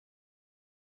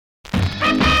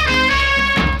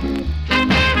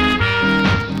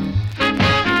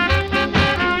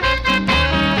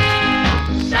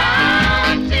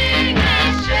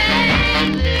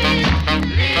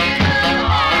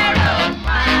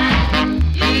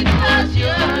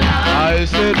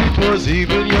was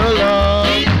even your love.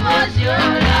 It was your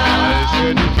love. I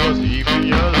said it was even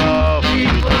your love.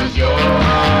 It was your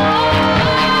love.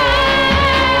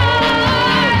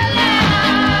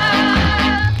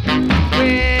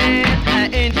 Well,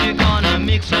 ain't you gonna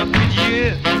mix up with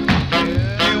you?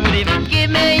 You would even give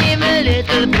me even a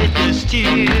little bit of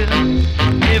stew.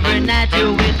 Every night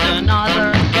you're with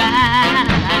another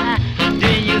guy.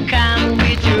 Then you come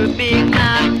with your big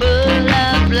mouth full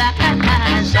of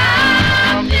lies.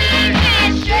 Something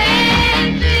is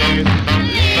strange, this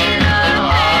little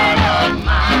heart of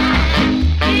mine.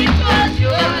 It was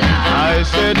your love. I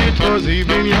said it was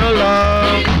even your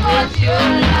love. It was your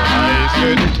love. I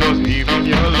said it was even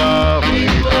your love.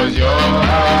 It was your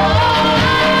love.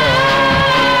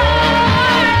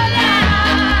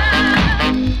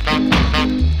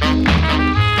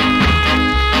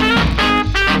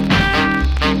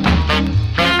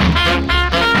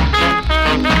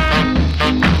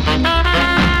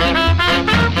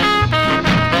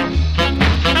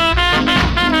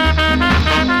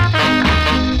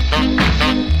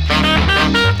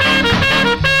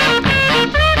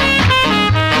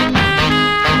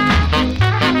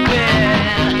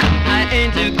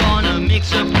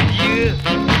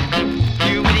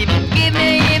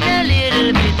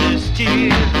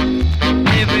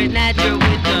 Every night you're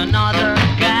with another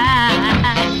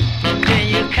guy. Then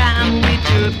you come with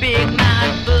your big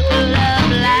mouth full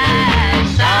of lies.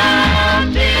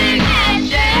 Something has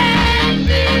changed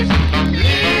this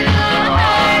little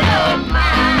heart of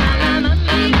mine.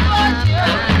 It was your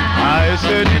love. I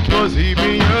said it was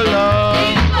even your love.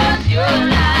 It was your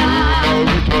love. No,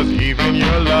 it was even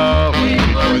your love.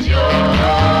 It was your love.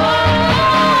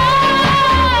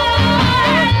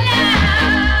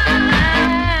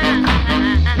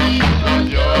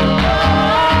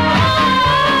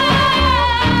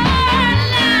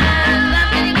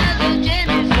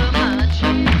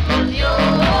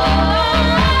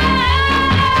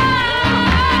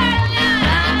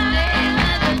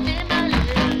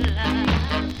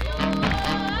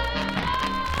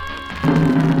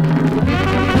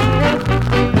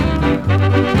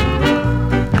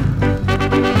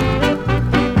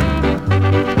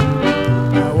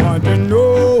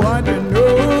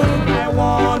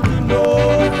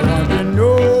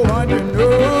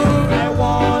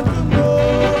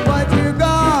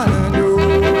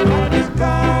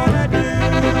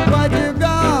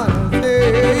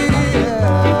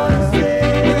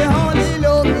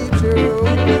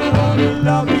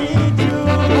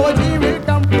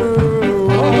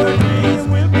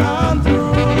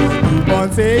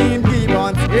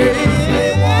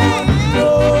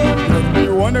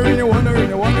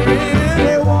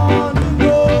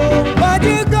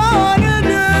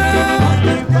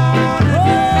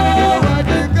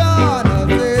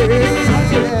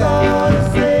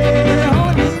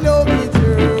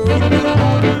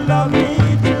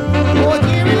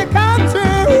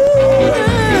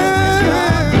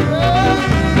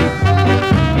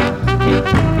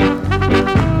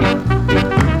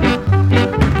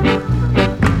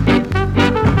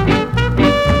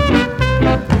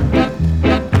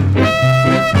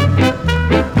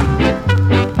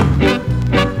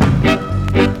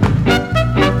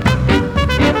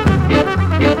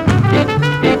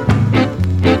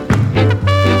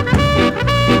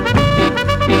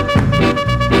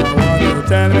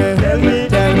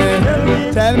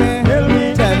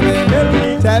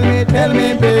 Tell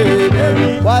me,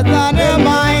 baby, what's on your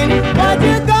mind? What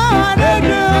you gonna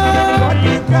do? What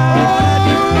you gonna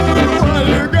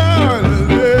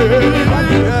do? What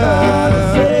you gonna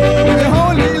say? What you gonna say? You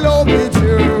only love me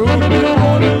true. You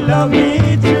only love me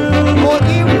true. What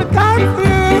you will come through?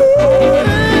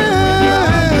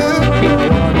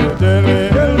 Tell me,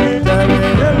 tell me, tell me,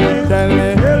 tell me,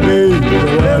 baby,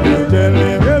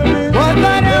 tell me, what's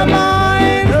on your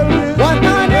mind? What's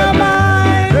on your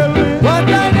mind?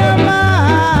 What's on your mind?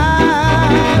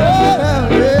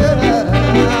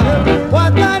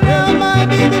 What's on your mind,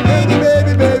 baby, baby,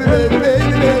 baby, baby, baby, baby,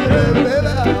 baby, baby,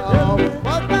 baby?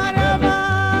 What's on your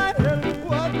mind?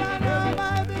 What's on your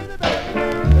mind, baby, baby?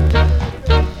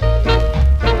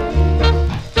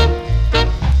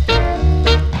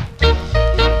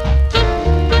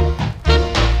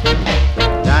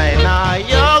 Dinah,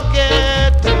 you're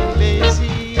getting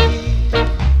lazy.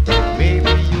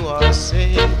 Maybe you are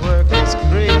saying work is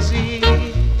crazy.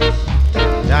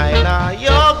 Dinah,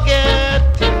 you're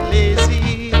getting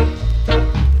lazy.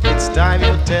 It's time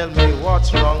you tell me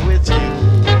what's wrong with you.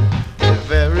 The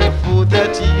very food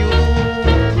that you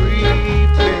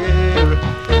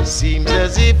prepare seems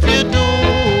as if you do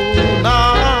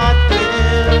not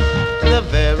care. The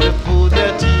very food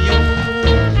that you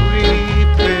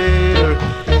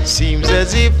prepare seems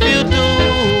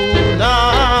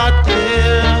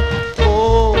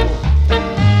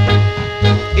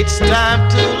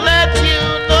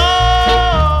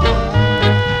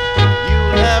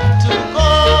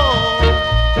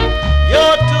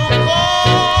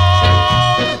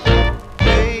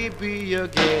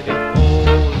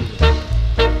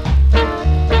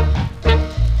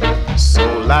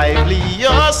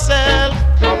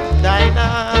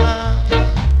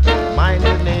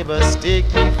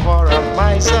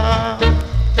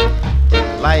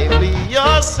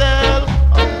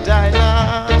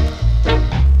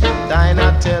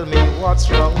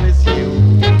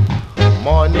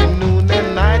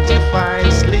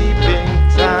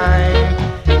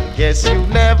Yes, you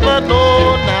never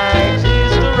know, night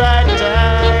is the right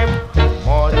time.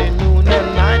 Morning, noon,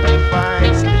 and night you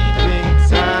find sleeping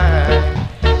time.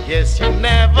 Yes, you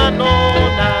never know,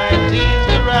 night is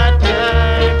the right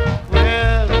time.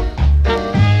 Well,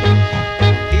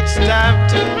 it's time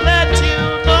to let you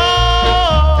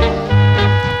know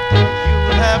you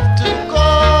have to go.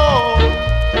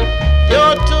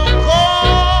 You're too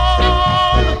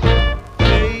cold,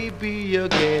 baby. You're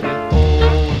getting old.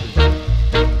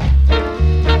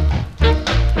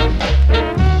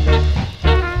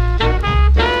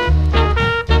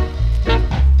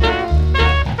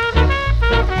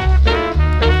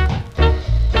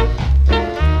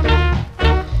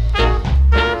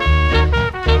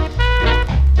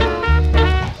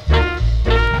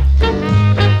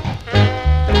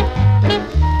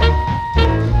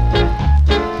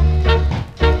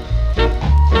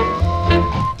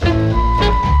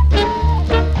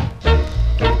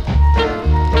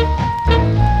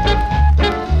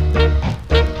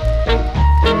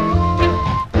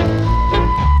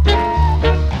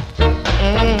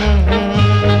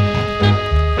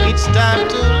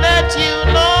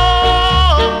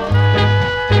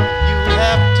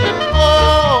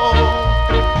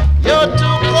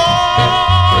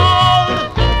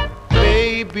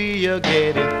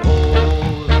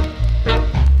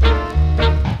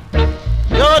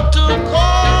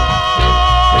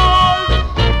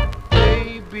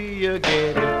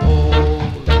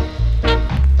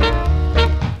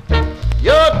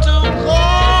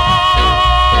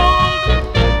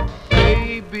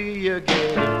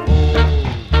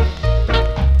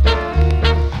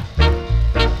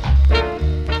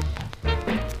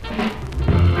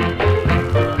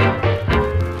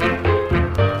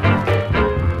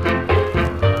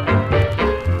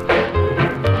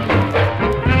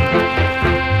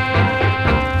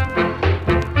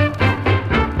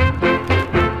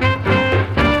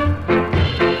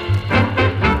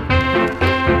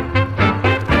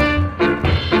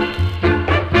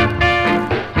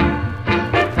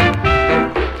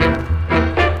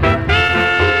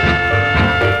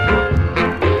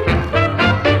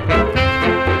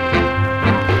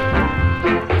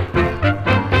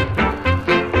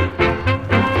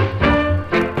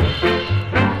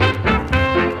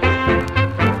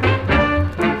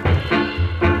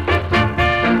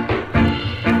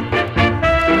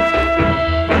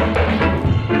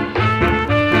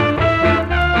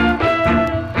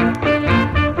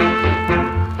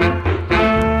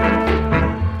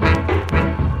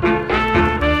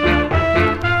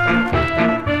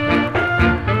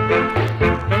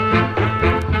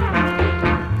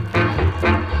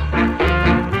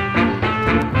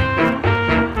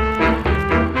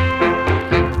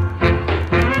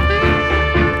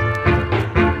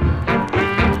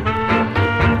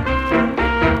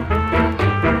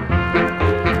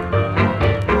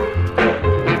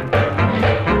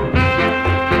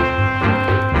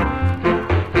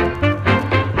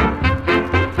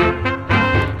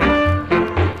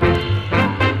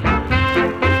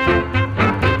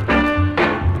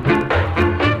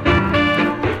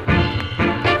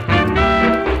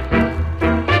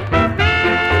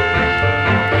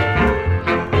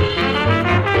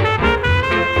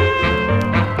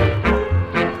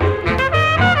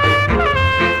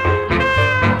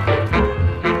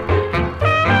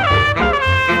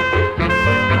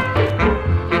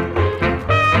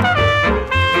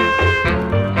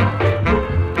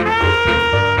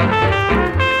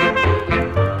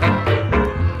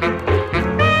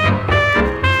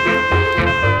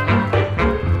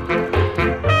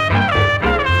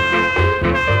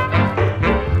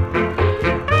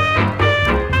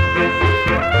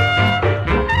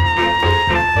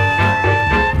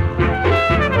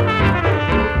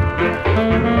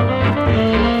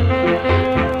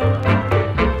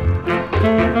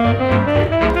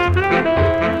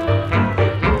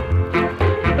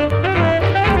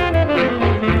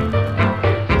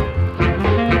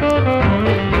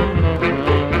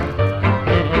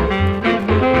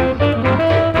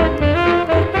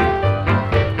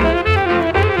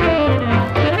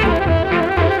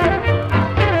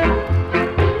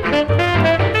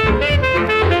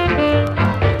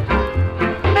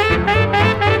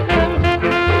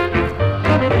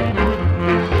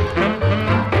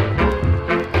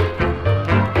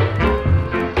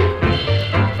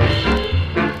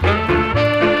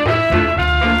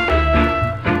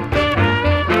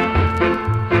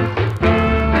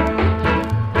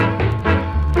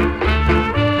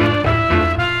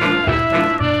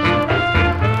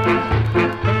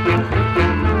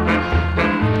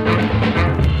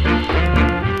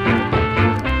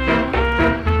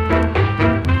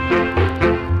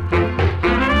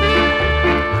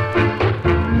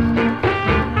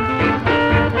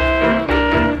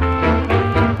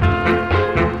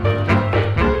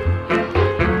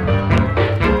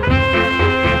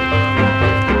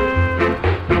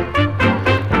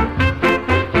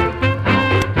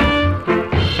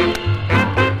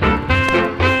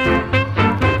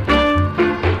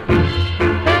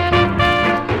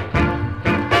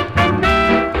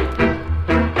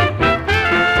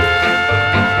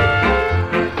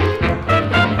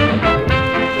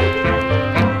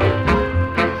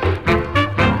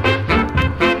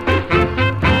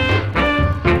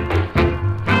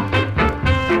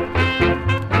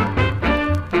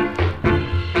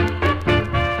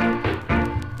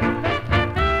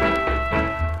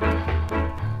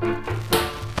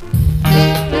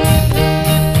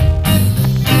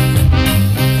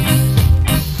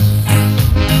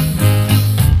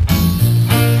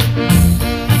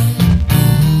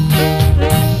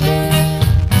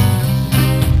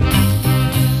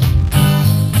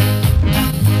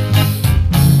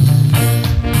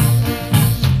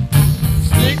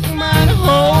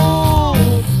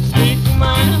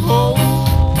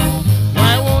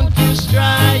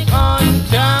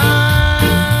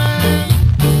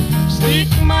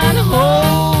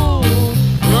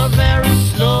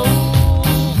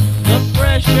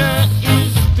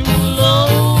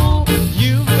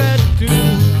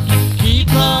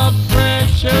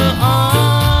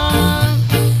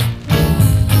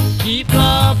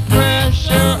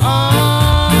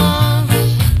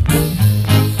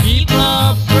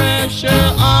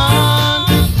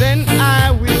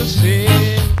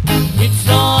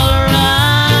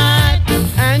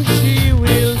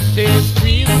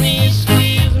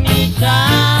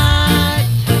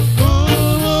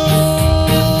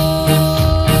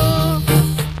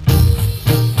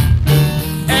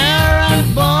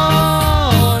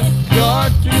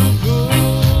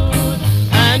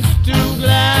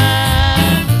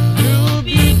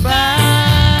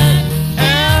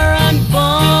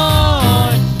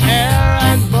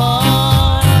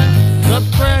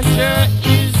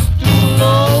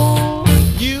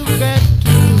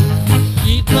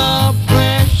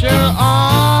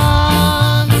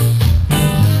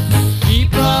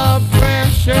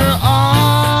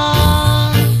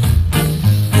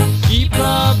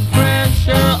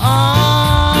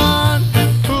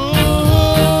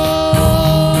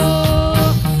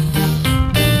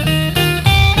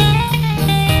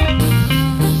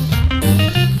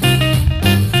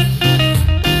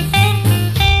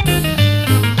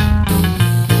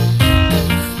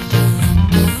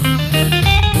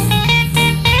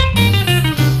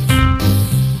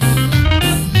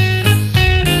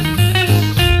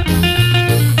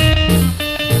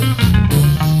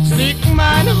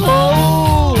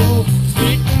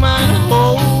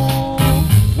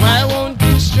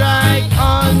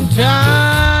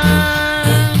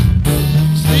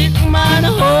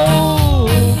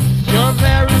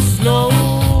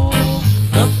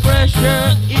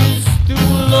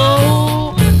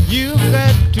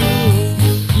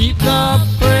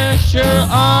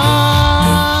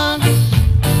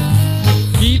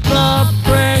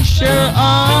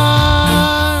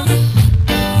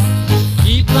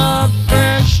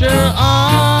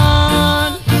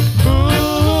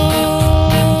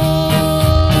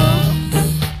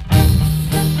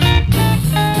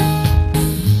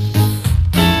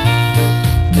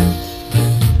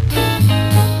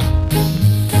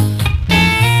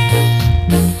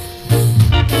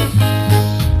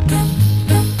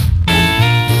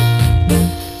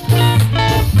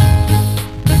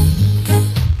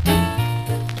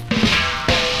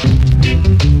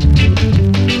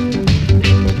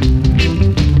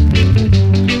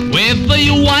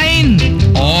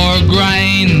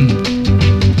 grind.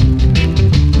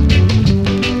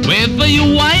 Whether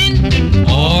you whine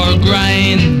or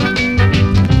grind,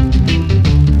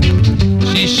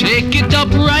 she shake it up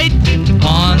right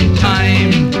on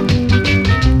time.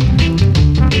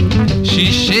 She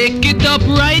shake it up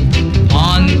right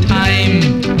on time.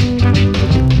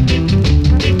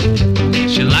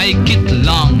 She like it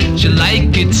long, she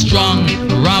like it strong.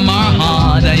 Ram her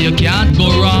hard and you can't go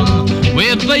wrong.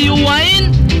 Whether you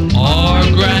whine or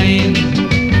grind.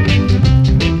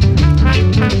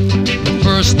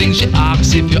 First thing she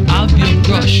asks if you have your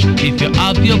brush. If you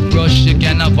have your brush, you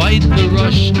can avoid the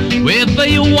rush. Whether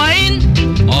you whine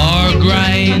or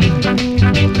grind.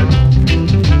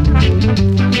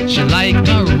 She like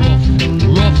a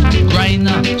rough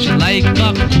grinder. She like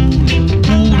a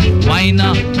cool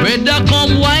whiner. Whether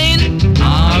come whine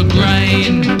or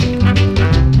grind.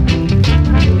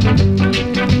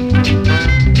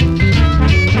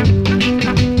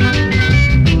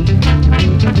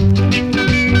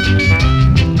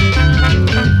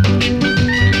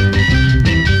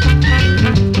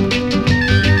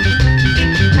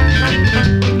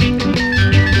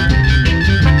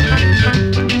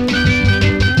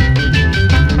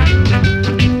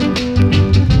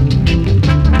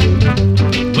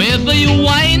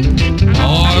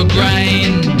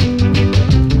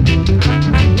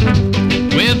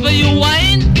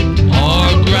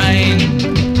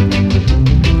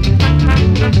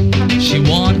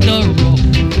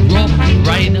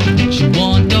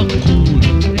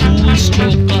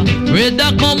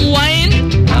 Whether come wine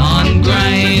and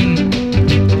grind.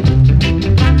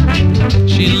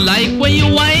 She like when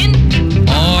you whine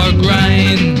or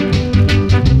grind.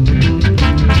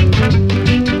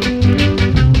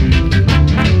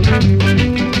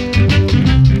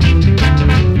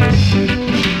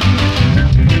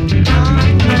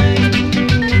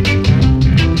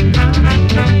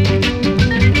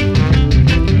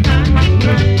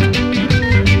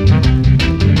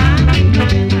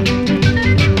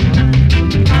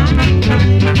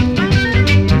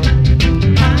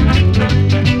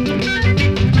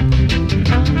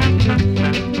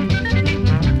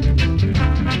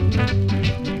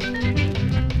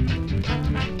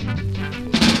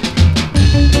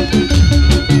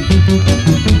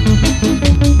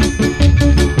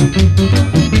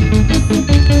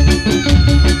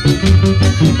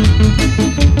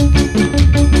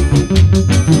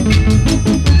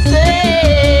 Say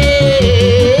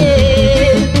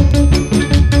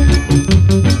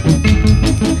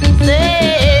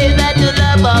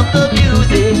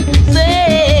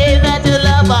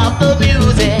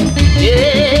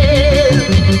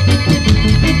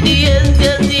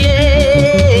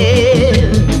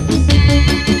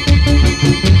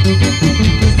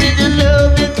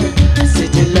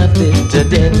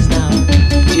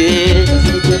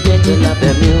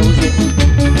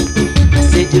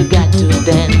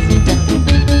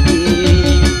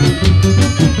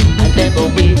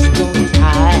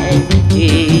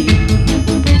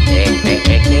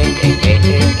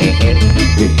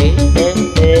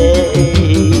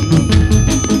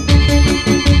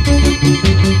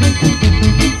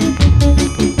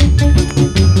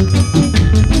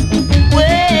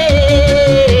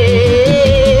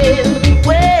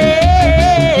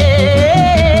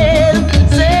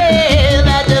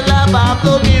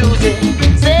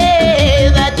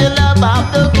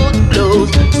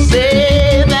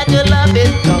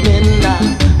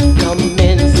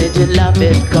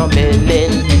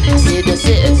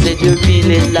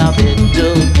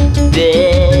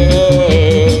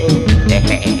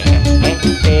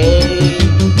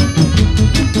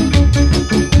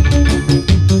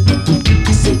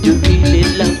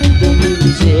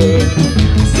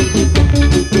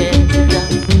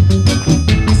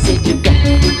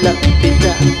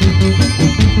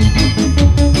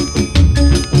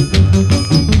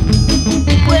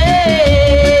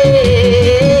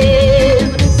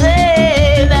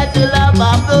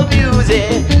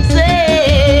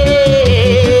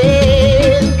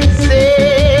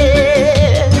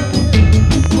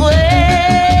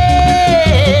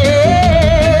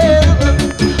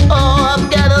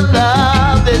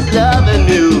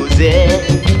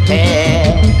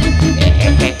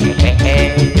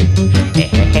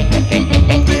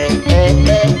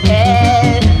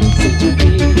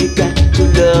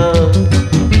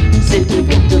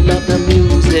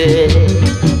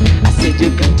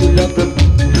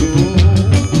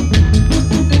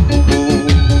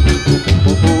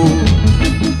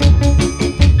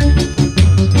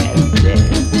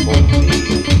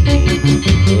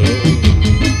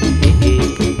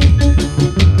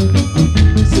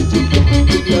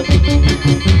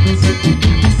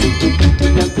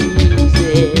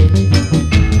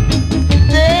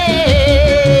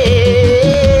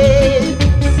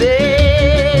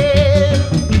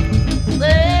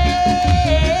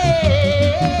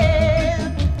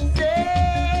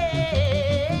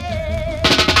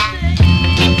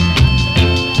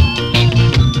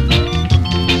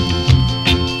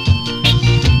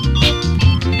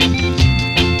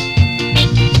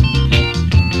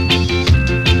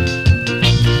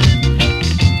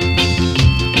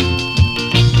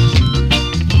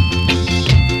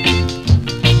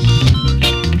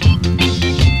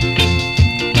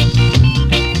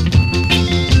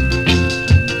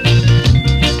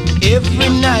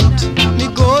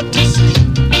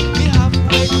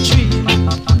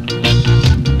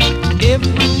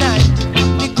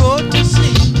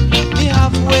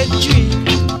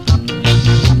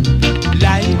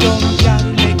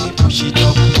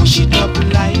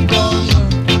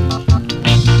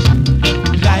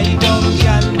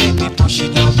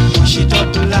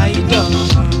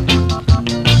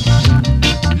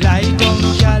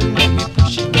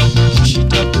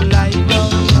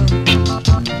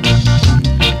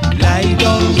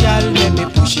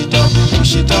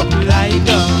push it up, lie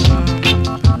down.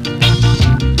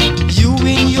 You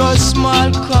in your small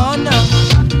corner,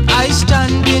 I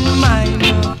stand in mine.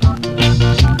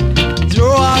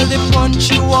 Throw all the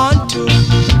punch you want to,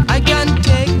 I can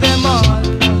take them all.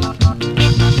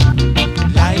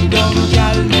 Lie down,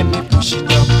 gal, let me push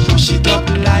it up,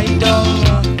 lie down.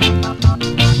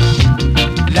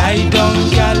 Lie down,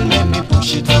 gal, let me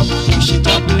push it up,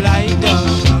 lie down.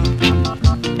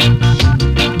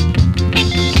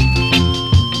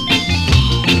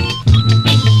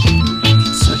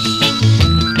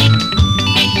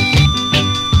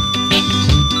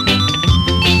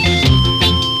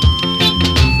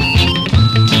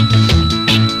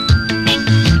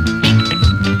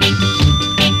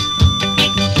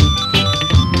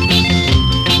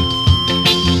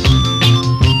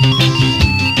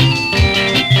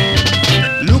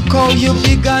 You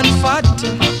big and fat,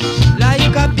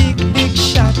 like a big, big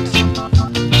shot.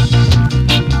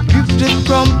 Give the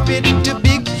trumpet to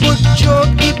Bigfoot Joe,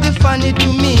 give the funny to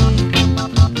me.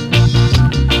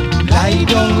 Lie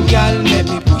down, gal, let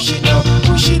me push it up,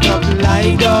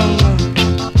 lie down.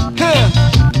 Huh.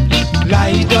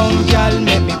 Lie down, gal,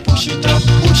 let me push it up,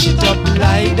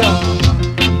 lie down.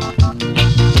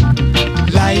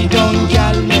 Lie down,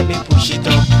 gal, let me push it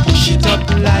up,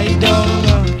 lie down.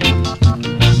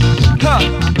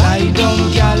 Lie down,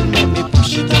 gal, let me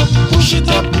push it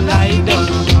up, lie down.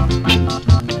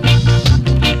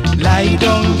 Lie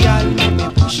down, gal, let me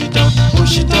push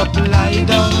it up, lie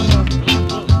down.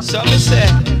 So me say,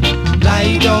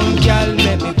 lie down, gal,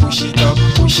 let me push it up,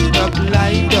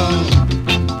 lie down.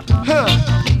 Huh.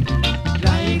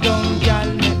 Lie down, gal,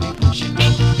 let me push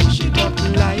it up,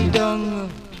 lie down.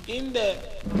 In there.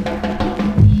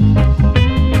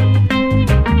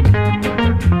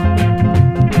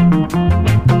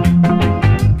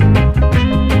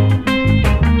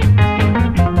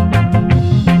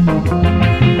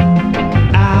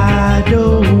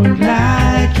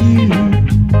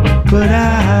 But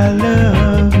I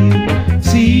love you.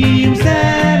 Seems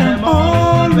that I'm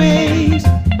always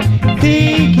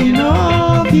thinking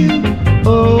of you.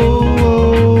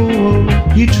 Oh,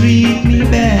 you treat me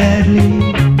badly.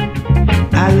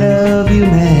 I love you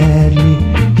madly.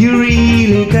 You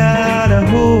really got a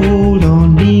hold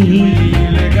on me. You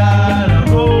really got a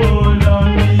hold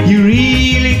on me. You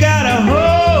really got a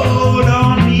hold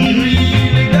on me. You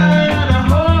really got a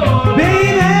hold,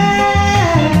 baby.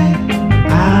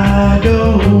 I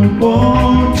don't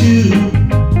want to,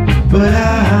 but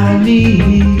I need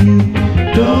you.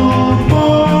 Don't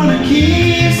wanna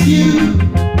kiss you,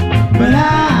 but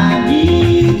I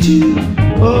need you.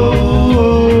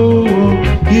 Oh,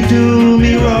 you do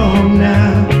me wrong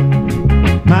now.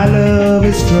 My love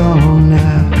is strong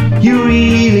now. You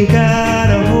really got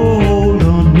a hold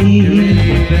on me. You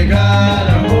really got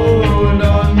a hold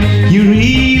on me. You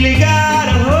really got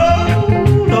a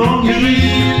hold on me. You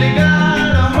really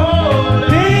got a hold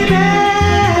on me. Baby,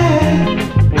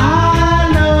 I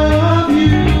love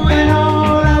you, and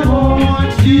all I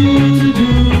want you to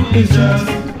do is just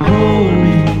hold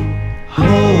me,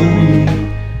 hold me,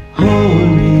 hold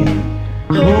me,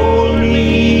 hold me.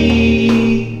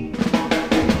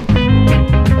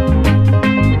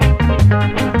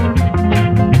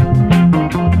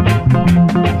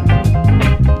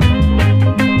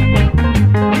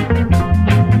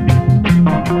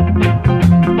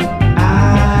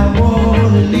 I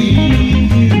wanna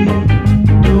leave you,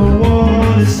 don't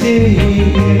wanna stay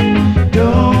here,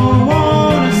 don't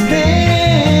wanna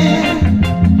stand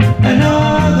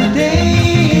another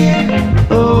day.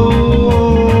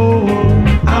 Oh,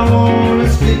 I wanna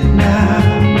split now,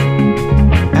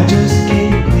 I just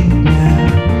can't quit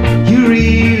now. You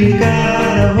really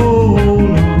got a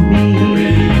hold on me. You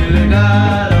really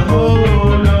got a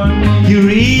hold on me. You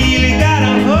really got a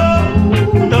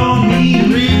hold on me. You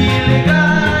really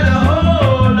got a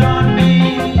hold on me.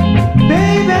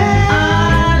 Baby, I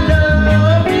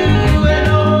love you, and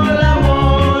all I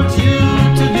want you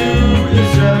to do is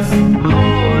just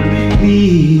hold me.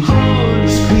 Please,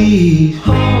 squeeze,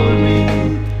 hold me,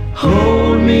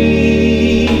 hold me.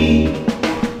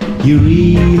 You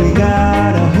really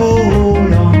got a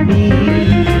hold on me. You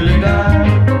really got a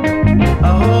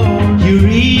hold. You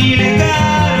really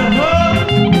got a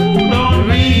hold on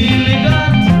me. You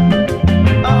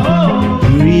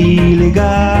really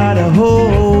got a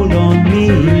hold on me.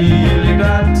 You really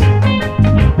got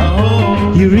a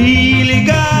hold. You really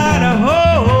got a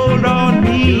hold on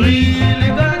me. You really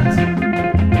got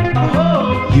a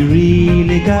hold. You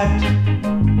really got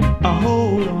a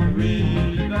hold on me.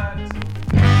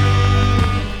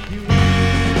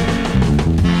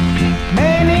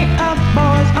 Many of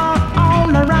boys are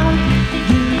all around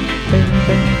you,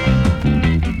 baby.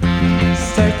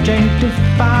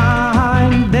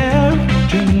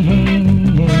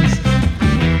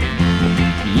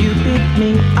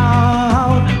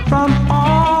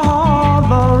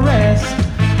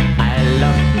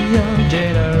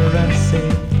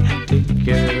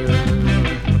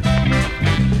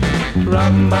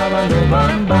 ram ba ba do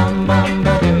bam bam bam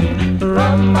ba do,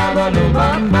 ram ba ba do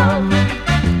bam bam,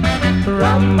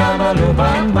 ram ba ba do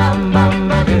bam bam bam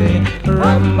ba do,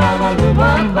 ram ba ba do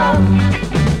bam bam.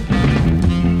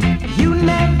 You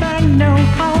never know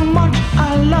how much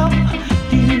I love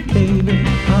you, baby.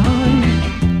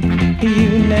 You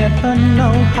never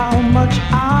know how much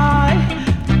I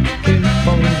care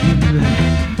for you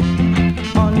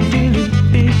until you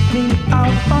pick me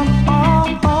out from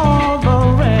all the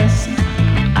rest.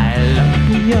 I love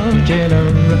your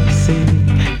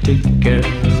generosity, girl.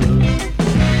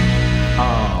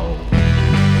 Oh.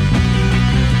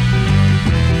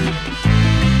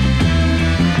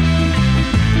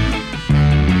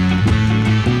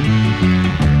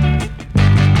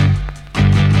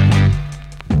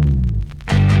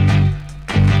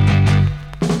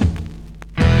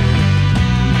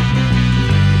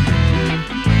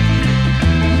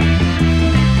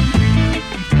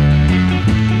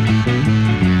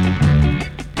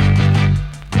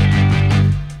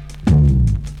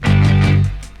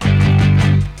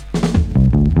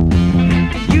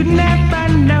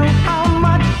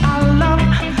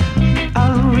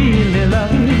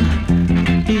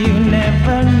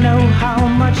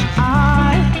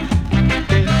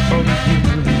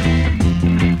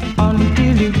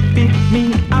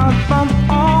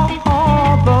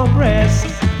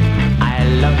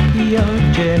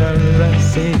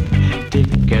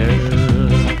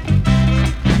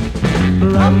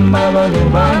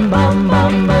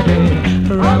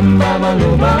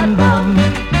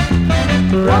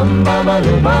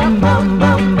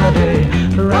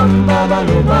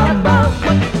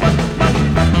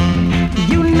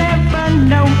 You never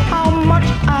know how much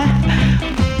I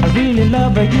really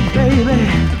love you, baby.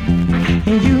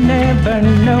 You never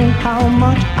know how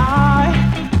much I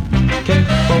care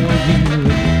for you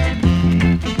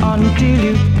until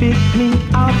you pick me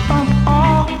out from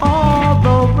all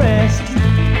the rest.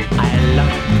 I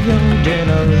love your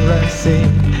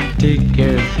generosity,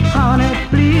 girl. Honey,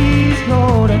 please,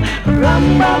 Lord. Rum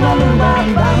ba ba ba bam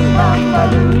bam bam ba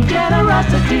do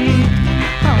generosity.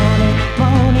 Honey,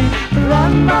 honey.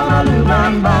 Rum ba ba ba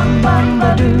bam bam bam ba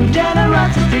do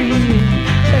generosity.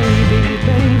 Baby,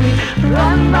 baby.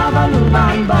 Rum ba ba ba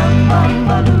bam bam bam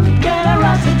ba do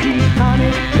generosity.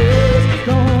 Honey, please,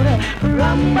 Lord.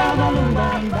 Rum ba ba ba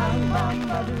bam bam bam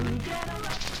ba do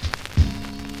generosity.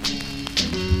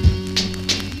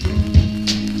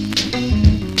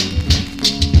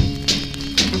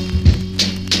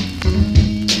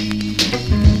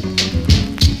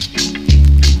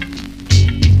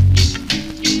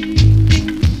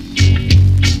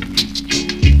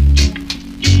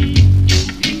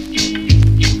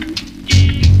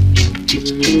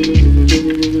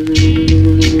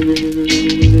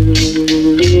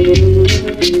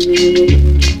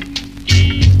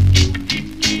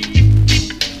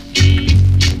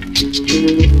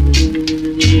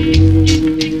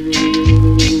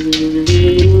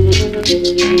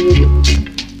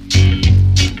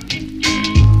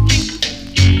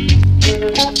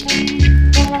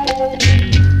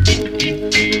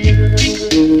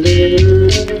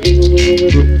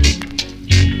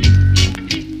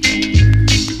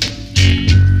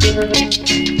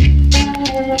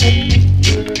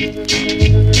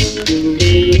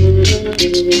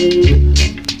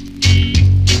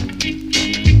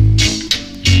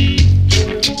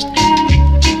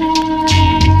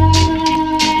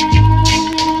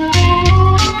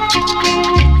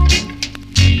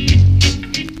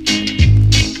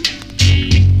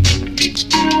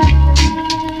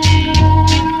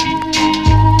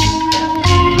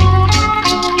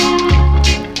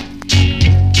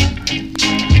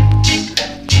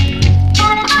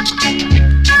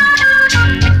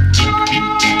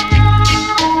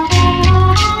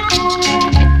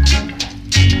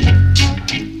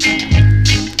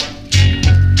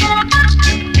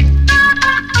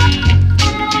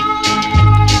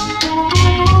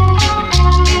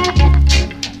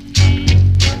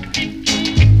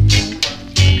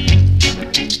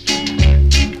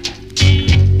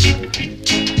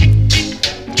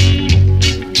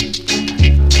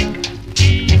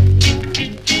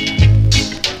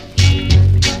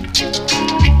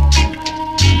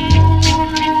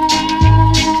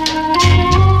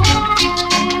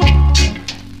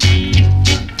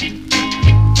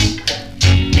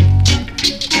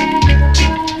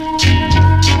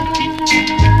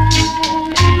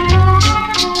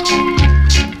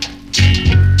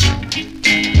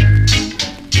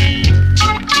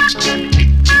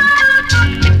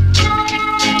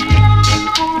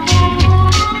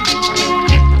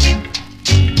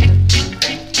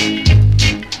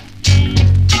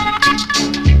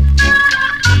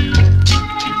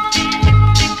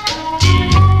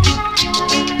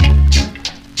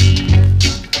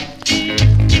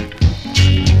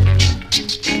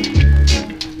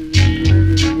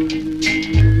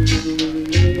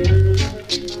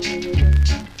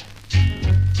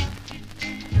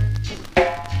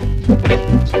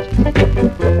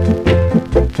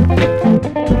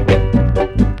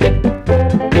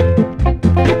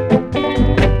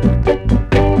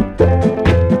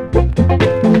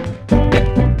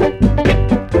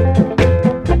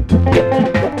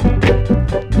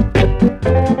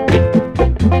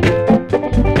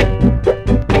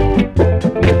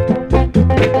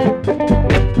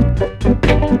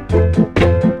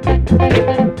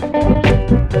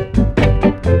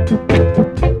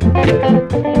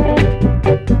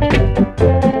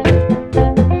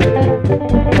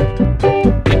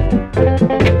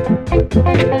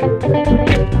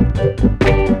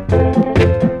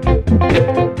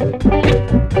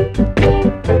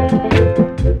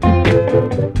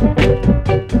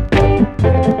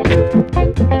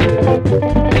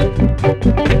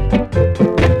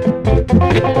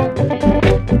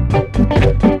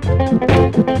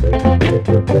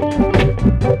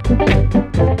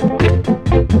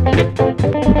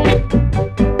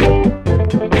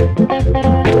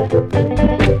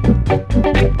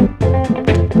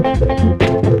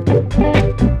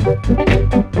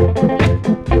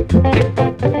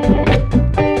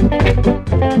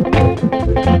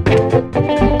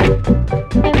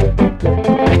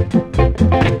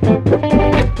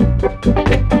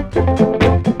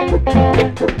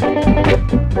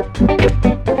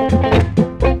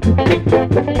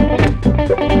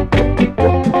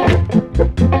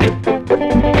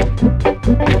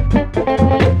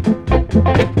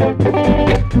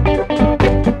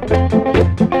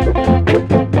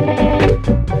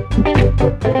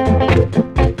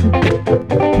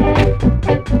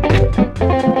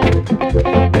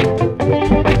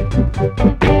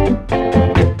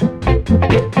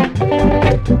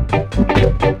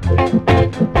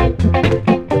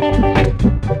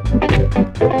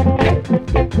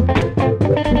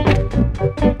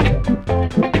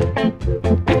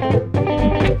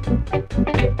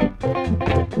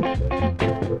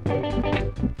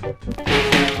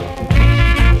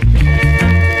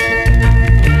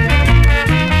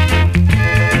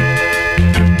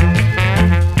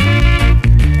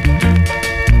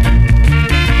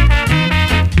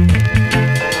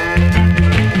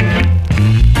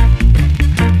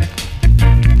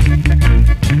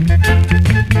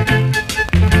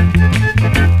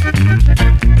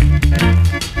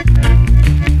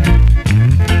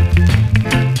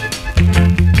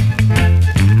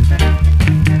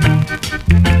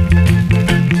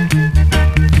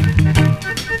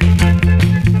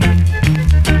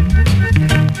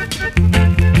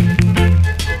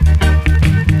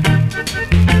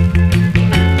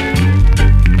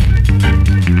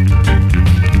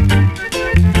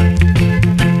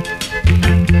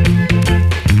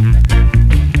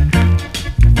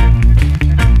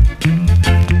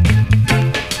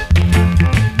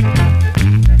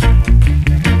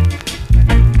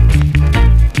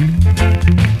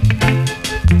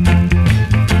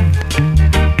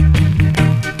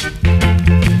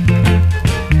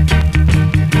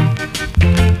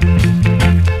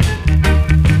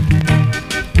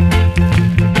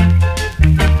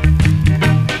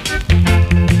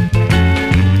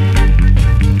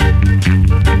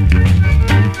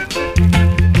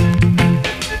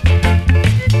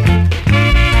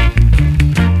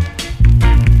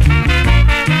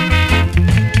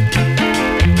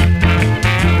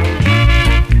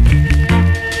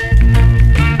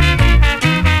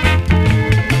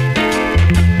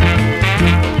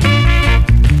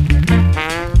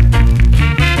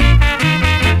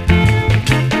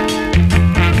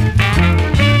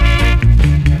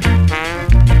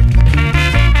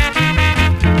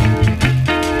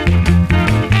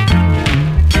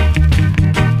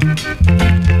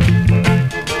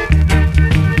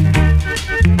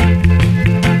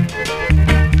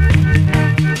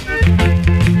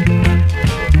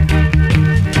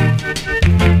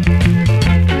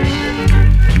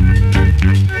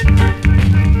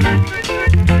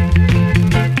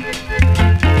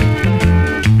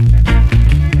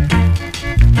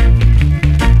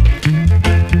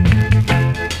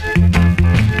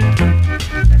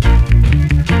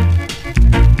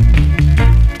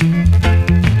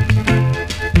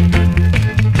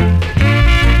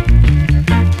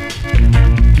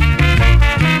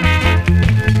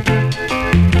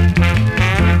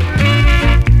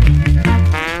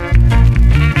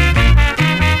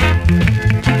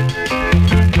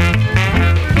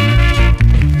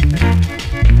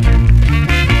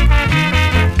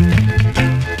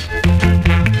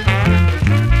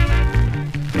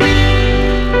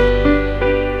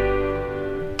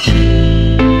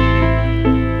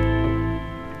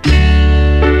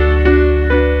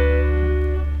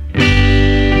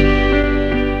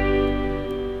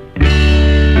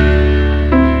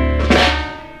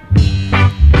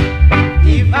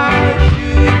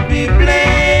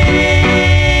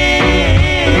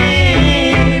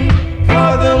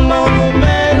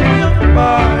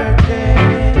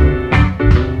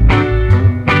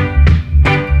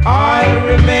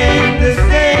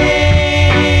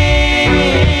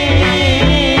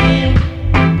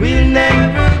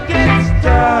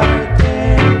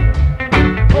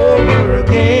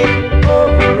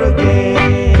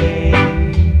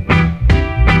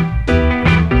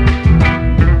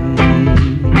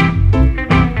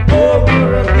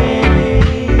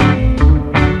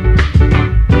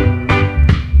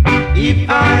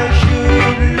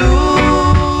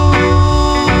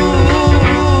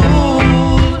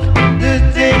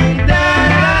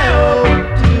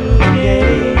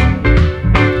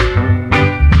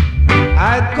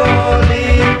 cold